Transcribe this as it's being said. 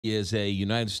Is a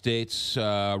United States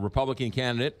Republican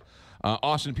candidate.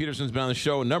 Austin Petersen's been on the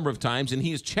show a number of times, and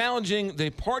he is challenging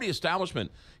the party establishment.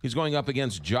 He's going up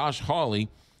against Josh Hawley.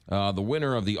 The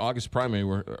winner of the August primary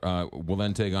will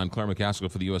then take on Claire McCaskill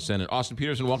for the U.S. Senate. Austin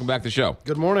Petersen, welcome back to the show.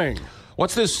 Good morning.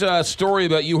 What's this story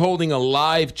about you holding a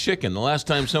live chicken? The last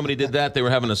time somebody did that, they were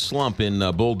having a slump in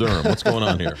Bull Durham. What's going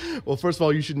on here? Well, first of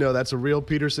all, you should know that's a real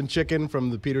Petersen chicken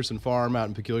from the Petersen farm out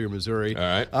in Peculiar, Missouri. All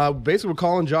right. Basically, we're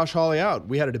calling Josh Hawley out.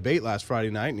 We had a debate last Friday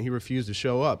night, and he refused to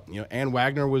show up. Ann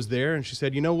Wagner was there, and she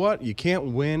said, you know what? You can't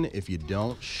win if you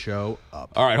don't show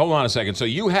up. All right, hold on a second. So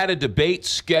you had a debate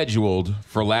scheduled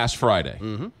for last Friday.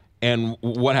 Mm-hmm. And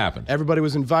what happened? Everybody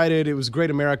was invited. It was Great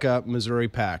America, Missouri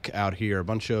PAC out here. A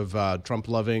bunch of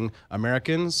Trump-loving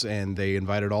Americans, and they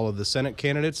invited all of the Senate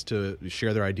candidates to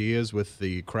share their ideas with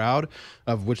the crowd,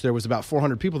 of which there was about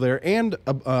 400 people there, and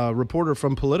a reporter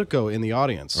from Politico in the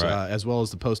audience, right. As well as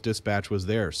the Post-Dispatch was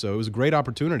there. So it was a great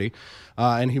opportunity,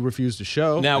 and he refused to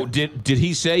show. Now, did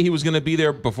he say he was going to be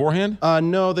there beforehand?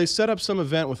 No, they set up some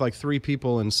event with like 3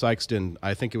 people in Sykeston.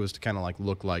 I think it was to kind of like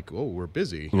look like, oh, we're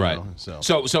busy. Right.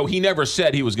 So he never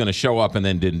said he was going to show up and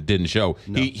then didn't show.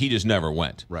 No. He just never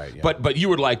went. Right. Yeah. But you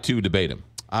would like to debate him.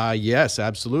 Yes,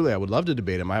 absolutely. I would love to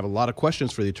debate him. I have a lot of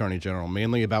questions for the Attorney General,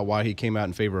 mainly about why he came out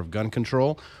in favor of gun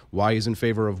control, why he's in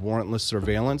favor of warrantless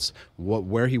surveillance,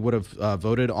 where he would have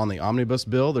voted on the omnibus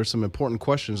bill. There's some important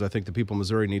questions I think the people of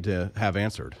Missouri need to have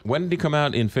answered. When did he come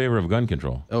out in favor of gun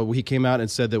control? Oh, he came out and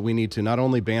said that we need to not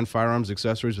only ban firearms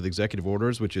accessories with executive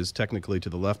orders, which is technically to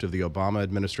the left of the Obama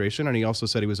administration, and he also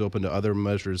said he was open to other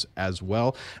measures as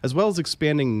well as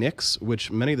expanding NICS,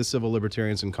 which many of the civil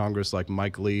libertarians in Congress, like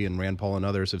Mike Lee and Rand Paul and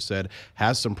others, have said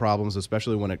has some problems,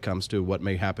 especially when it comes to what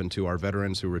may happen to our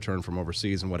veterans who return from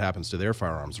overseas and what happens to their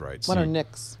firearms rights. What are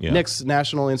NICS? Yeah. NICS,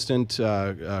 National Instant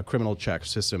Criminal Check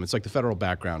System. It's like the federal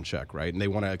background check, right? And they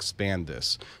want to expand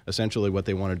this. Essentially, what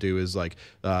they want to do is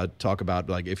talk about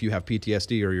if you have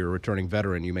PTSD or you're a returning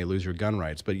veteran, you may lose your gun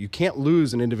rights, but you can't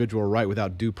lose an individual right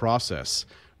without due process.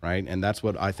 Right, and that's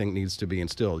what I think needs to be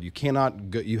instilled. You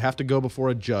cannot. You have to go before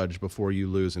a judge before you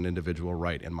lose an individual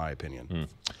right, in my opinion.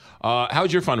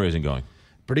 How's your fundraising going?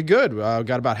 Pretty good.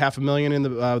 Got about $500,000 in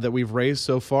that we've raised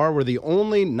so far. We're the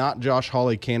only not Josh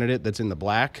Hawley candidate that's in the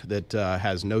black, that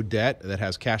has no debt, that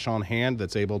has cash on hand,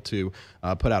 that's able to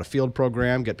put out a field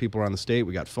program, get people around the state.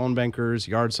 We got phone bankers,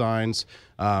 yard signs,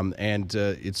 and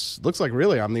it looks like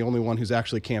really I'm the only one who's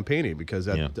actually campaigning, because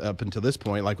up until this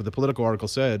point, like what the Politico article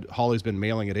said, Hawley's been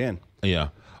mailing it in. Yeah.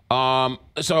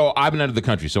 So I've been out of the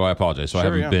country, so I apologize. So I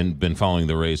haven't been following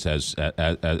the race as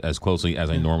closely as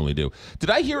I normally do. Did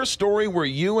I hear a story where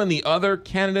you and the other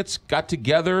candidates got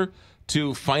together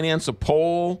to finance a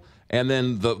poll, and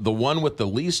then the one with the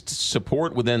least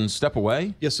support would then step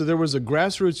away? Yeah, so there was a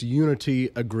grassroots unity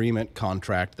agreement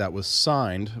contract that was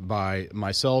signed by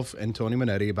myself and Tony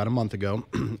Minetti about a month ago.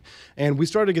 And we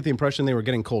started to get the impression they were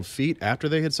getting cold feet after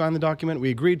they had signed the document. We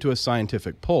agreed to a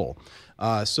scientific poll.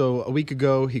 So a week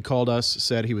ago, he called us,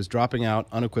 said he was dropping out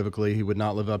unequivocally. He would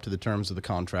not live up to the terms of the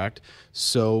contract.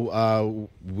 So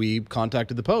we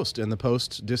contacted the Post, and the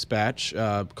Post-Dispatch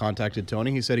contacted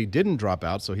Tony. He said he didn't drop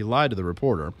out, so he lied to the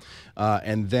reporter.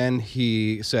 And then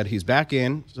he said he's back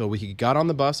in. So he got on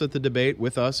the bus at the debate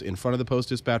with us in front of the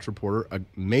Post-Dispatch reporter,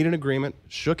 made an agreement,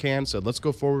 shook hands, said, let's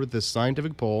go forward with this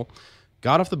scientific poll,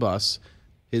 got off the bus.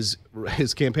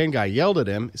 His campaign guy yelled at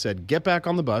him, said, get back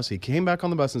on the bus. He came back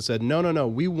on the bus and said, no,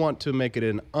 we want to make it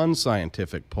an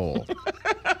unscientific poll.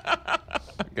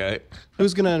 Okay.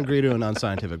 Who's going to agree to an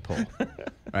unscientific poll? All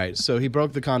right, so he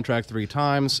broke the contract 3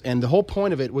 times, and the whole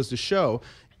point of it was to show,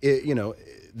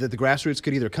 that the grassroots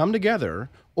could either come together,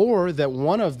 or that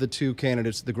one of the 2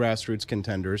 candidates, the grassroots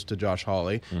contenders to Josh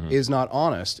Hawley, is not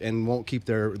honest and won't keep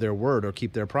their word or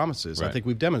keep their promises. Right. I think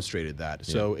we've demonstrated that.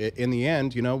 Yeah. So in the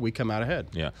end, we come out ahead.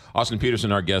 Yeah. Austin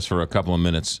Petersen, our guest for a couple of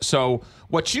minutes. So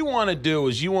what you want to do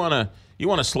is you want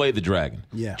to slay the dragon.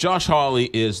 Yeah. Josh Hawley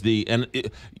is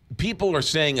people are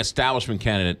saying establishment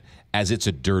candidate as it's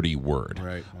a dirty word.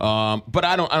 Right. But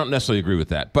I don't necessarily agree with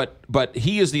that. But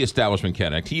he is the establishment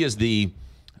candidate. He is the,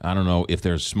 I don't know if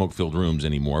there's smoke-filled rooms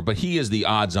anymore, but he is the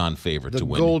odds-on favorite to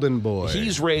win. The golden boy.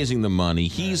 He's raising the money.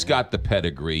 He's got the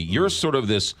pedigree. You're sort of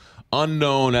this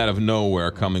unknown out of nowhere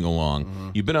coming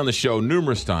along. You've been on the show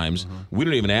numerous times. We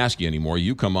don't even ask you anymore.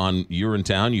 You come on, you're in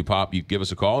town, you pop, you give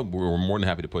us a call. We're more than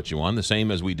happy to put you on, the same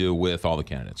as we do with all the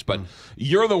candidates. But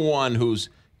you're the one who's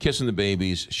kissing the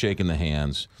babies, shaking the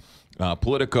hands.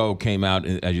 Politico came out,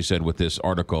 as you said, with this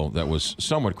article that was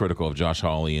somewhat critical of Josh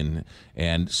Hawley,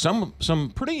 and some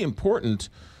pretty important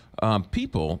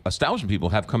establishment people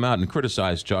have come out and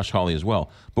criticized Josh Hawley as well.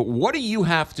 But what do you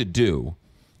have to do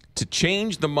to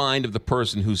change the mind of the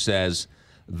person who says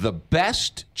the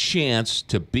best chance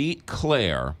to beat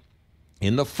Claire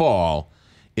in the fall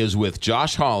is with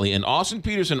Josh Hawley and Austin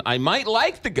Petersen. I might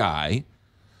like the guy,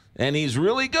 and he's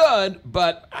really good,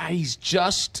 but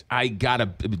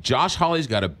Josh Hawley's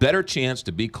got a better chance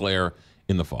to beat Claire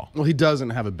in the fall. Well, he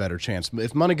doesn't have a better chance.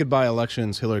 If money could buy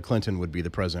elections, Hillary Clinton would be the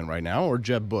president right now, or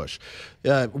Jeb Bush.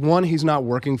 One, he's not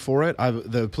working for it.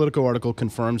 The Politico article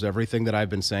confirms everything that I've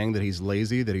been saying, that he's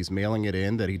lazy, that he's mailing it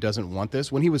in, that he doesn't want this.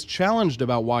 When he was challenged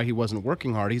about why he wasn't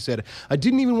working hard, he said, I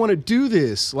didn't even want to do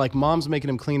this, like mom's making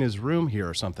him clean his room here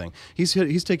or something.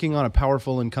 He's taking on a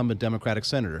powerful incumbent Democratic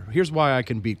senator. Here's why I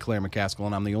can beat Claire McCaskill,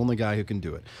 and I'm the only guy who can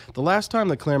do it. The last time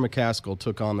that Claire McCaskill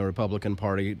took on the Republican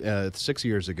Party 6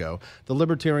 years ago, the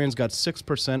Libertarians got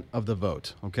 6% of the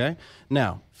vote, okay?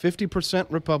 Now, 50%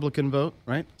 Republican vote,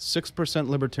 right? 6%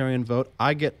 Libertarian vote.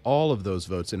 I get all of those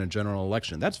votes in a general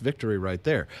election. That's victory right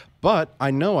there. But I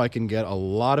know I can get a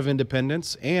lot of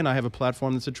independents, and I have a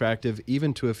platform that's attractive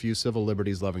even to a few civil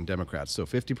liberties-loving Democrats. So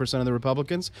 50% of the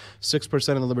Republicans,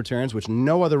 6% of the Libertarians, which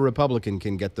no other Republican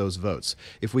can get those votes.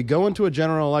 If we go into a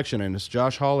general election and it's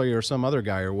Josh Hawley or some other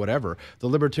guy or whatever, the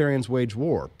Libertarians wage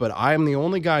war. But I am the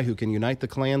only guy who can unite the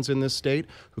clans in this state,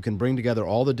 who can bring together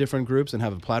all the different groups and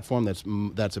have a platform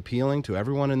that's appealing to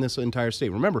everyone in this entire state.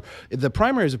 Remember, the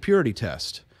primary is a purity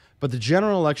test. But the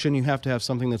general election, you have to have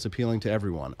something that's appealing to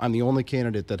everyone. I'm the only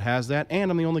candidate that has that, and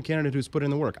I'm the only candidate who's put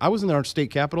in the work. I was in our state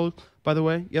capitol, by the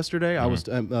way, yesterday. I was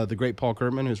the great Paul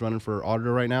Kurtman, who's running for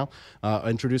auditor right now,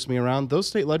 introduced me around. Those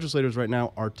state legislators right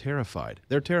now are terrified.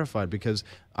 They're terrified because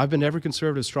I've been to every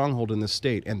conservative stronghold in this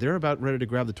state, and they're about ready to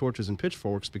grab the torches and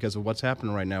pitchforks because of what's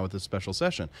happening right now with this special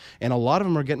session. And a lot of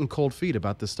them are getting cold feet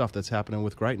about this stuff that's happening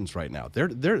with Greitens right now.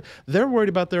 They're worried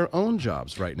about their own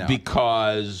jobs right now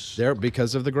because of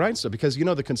the Greitens stuff. Because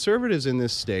the conservatives in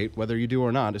this state, whether you do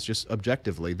or not, it's just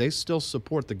objectively, they still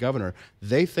support the governor.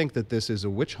 They think that this is a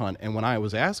witch hunt. And when I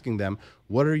was asking them,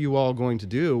 what are you all going to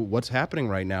do? What's happening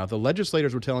right now? The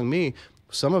legislators were telling me,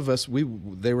 some of us,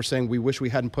 they were saying we wish we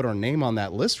hadn't put our name on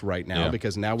that list right now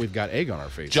because now we've got egg on our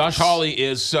face. Josh Hawley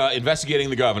is investigating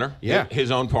the governor,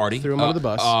 his own party. Threw him under the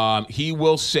bus. He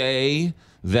will say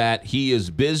that he is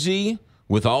busy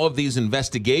with all of these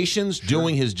investigations,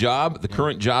 doing his job, the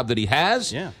current job that he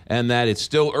has, and that it's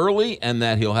still early, and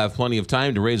that he'll have plenty of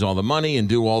time to raise all the money and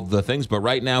do all the things. But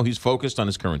right now, he's focused on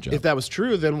his current job. If that was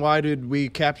true, then why did we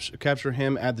capture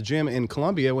him at the gym in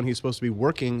Columbia when he's supposed to be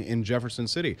working in Jefferson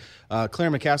City? Claire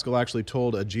McCaskill actually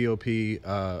told a GOP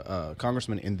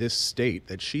congressman in this state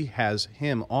that she has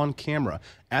him on camera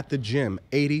at the gym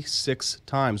 86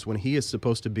 times when he is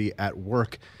supposed to be at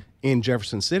work in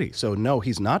Jefferson City. So no,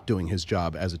 he's not doing his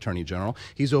job as Attorney General.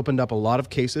 He's opened up a lot of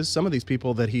cases. Some of these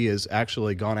people that he has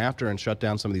actually gone after and shut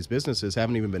down some of these businesses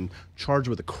haven't even been charged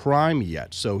with a crime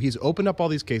yet. So he's opened up all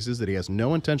these cases that he has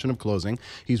no intention of closing.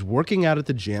 He's working out at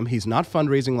the gym. He's not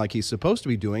fundraising like he's supposed to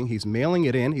be doing. He's mailing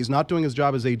it in. He's not doing his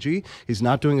job as AG. He's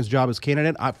not doing his job as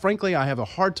candidate. Frankly, I have a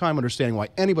hard time understanding why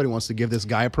anybody wants to give this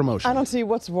guy a promotion. I don't see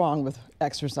what's wrong with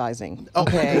exercising.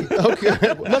 Okay.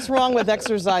 Okay. What's wrong with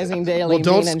exercising daily? Well,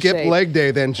 don't skip leg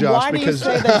day then, Josh. Why do you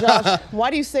say that, Josh? Why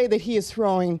do you say that he is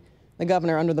throwing the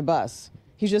governor under the bus?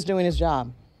 He's just doing his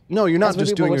job. No, you're not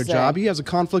just doing your job. He has a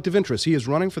conflict of interest. He is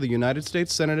running for the United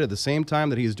States Senate at the same time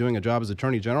that he is doing a job as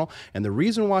Attorney General. And the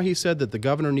reason why he said that the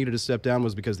governor needed to step down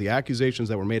was because the accusations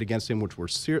that were made against him, which were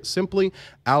simply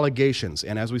allegations.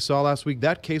 And as we saw last week,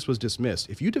 that case was dismissed.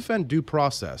 If you defend due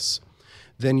process,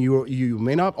 then you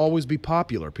may not always be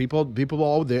popular.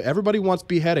 Everybody wants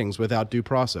beheadings without due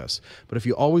process. But if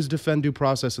you always defend due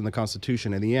process in the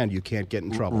Constitution, in the end, you can't get in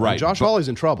trouble. Right. And Josh Hawley's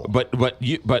in trouble. But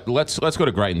let's go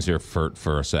to Greitens here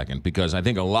for a second, because I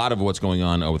think a lot of what's going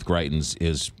on with Greitens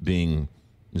is being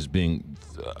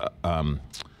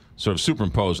sort of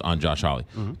superimposed on Josh Hawley.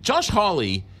 Mm-hmm. Josh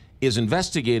Hawley is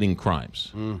investigating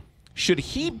crimes. Should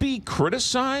he be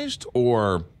criticized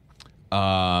or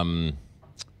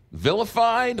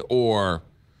vilified or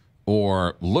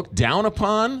looked down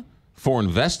upon for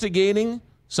investigating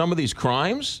some of these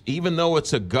crimes, even though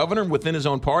it's a governor within his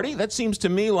own party? That seems to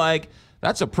me like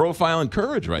that's a profile in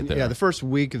courage right there. Yeah, the first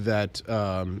week that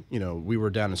we were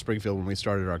down in Springfield when we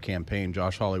started our campaign,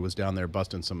 Josh Hawley was down there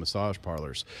busting some massage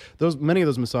parlors. Many of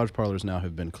those massage parlors now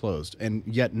have been closed, and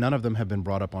yet none of them have been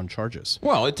brought up on charges.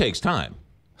 Well, it takes time.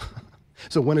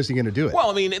 So when is he going to do it?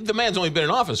 Well, I mean, the man's only been in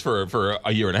office for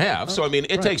a year and a half, so I mean,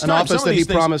 it takes time. An office that he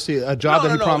promised, a job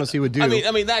that he promised he would do.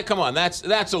 I mean, come on, that's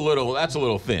a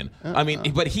little thin. I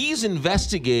mean, but he's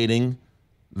investigating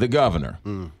the governor,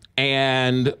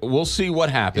 and we'll see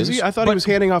what happens. I thought he was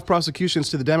handing off prosecutions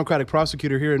to the Democratic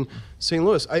prosecutor here in St.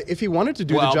 Louis. If he wanted to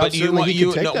do the job, certainly he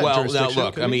could take that jurisdiction. Now,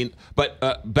 look, I mean, but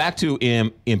back to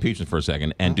impeachment for a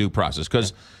second and due process,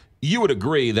 because you would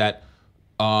agree that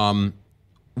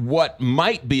what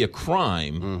might be a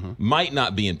crime might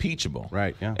not be impeachable.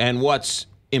 Right, yeah. And what's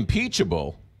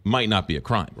impeachable might not be a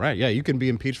crime. Right, yeah, you can be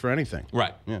impeached for anything.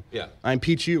 Right. Yeah. I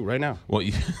impeach you right now. Well,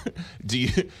 do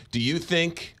you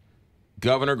think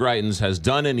Governor Greitens has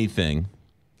done anything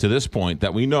to this point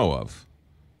that we know of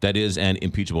that is an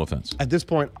impeachable offense? At this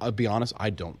point, I'll be honest,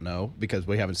 I don't know, because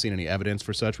we haven't seen any evidence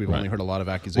for such. We've only heard a lot of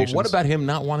accusations. Well, what about him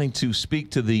not wanting to speak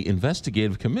to the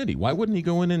investigative committee? Why wouldn't he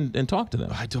go in and talk to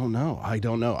them? I don't know.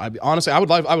 Honestly, I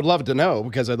would love to know,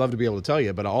 because I'd love to be able to tell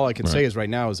you. But all I can say is right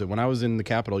now is that when I was in the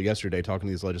Capitol yesterday talking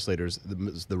to these legislators,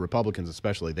 the Republicans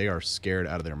especially, they are scared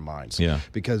out of their minds. Yeah.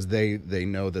 Because they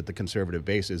know that the conservative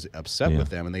base is upset with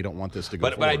them, and they don't want this to go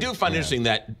forward. But I do find interesting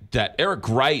that Eric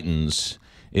Greitens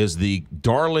is the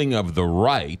darling of the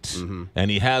right,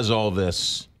 and he has all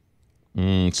this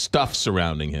stuff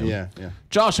surrounding him. Yeah.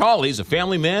 Josh Hawley's a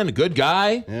family man, a good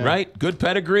guy, right? Good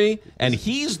pedigree, and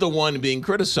he's the one being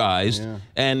criticized,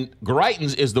 and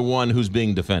Greitens is the one who's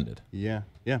being defended. Yeah.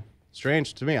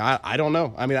 Strange to me. I don't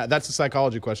know. I mean, that's a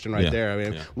psychology question right there. I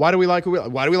mean, why do we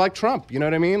like Trump? You know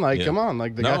what I mean? Like, come on,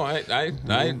 like the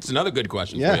guy. It's another good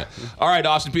question for you. All right,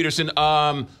 Austin Petersen.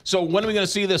 So when are we going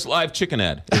to see this live chicken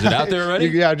ad? Is it out there already?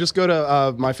 Yeah, just go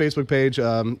to my Facebook page.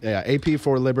 AP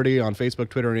for Liberty on Facebook,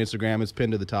 Twitter, and Instagram. It's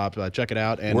pinned to the top. Check it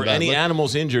out. And were any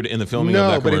animals injured in the filming of that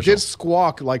commercial? No, but it did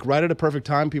squawk like right at a perfect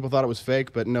time. People thought it was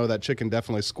fake, but no, that chicken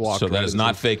definitely squawked. So that is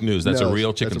not fake news. That's a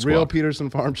real chicken. That's squawk. Real Petersen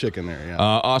farm chicken there. Yeah.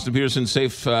 Austin Petersen,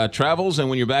 safe travels, and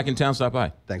when you're back in town, stop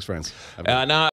by. Thanks, friends. Now.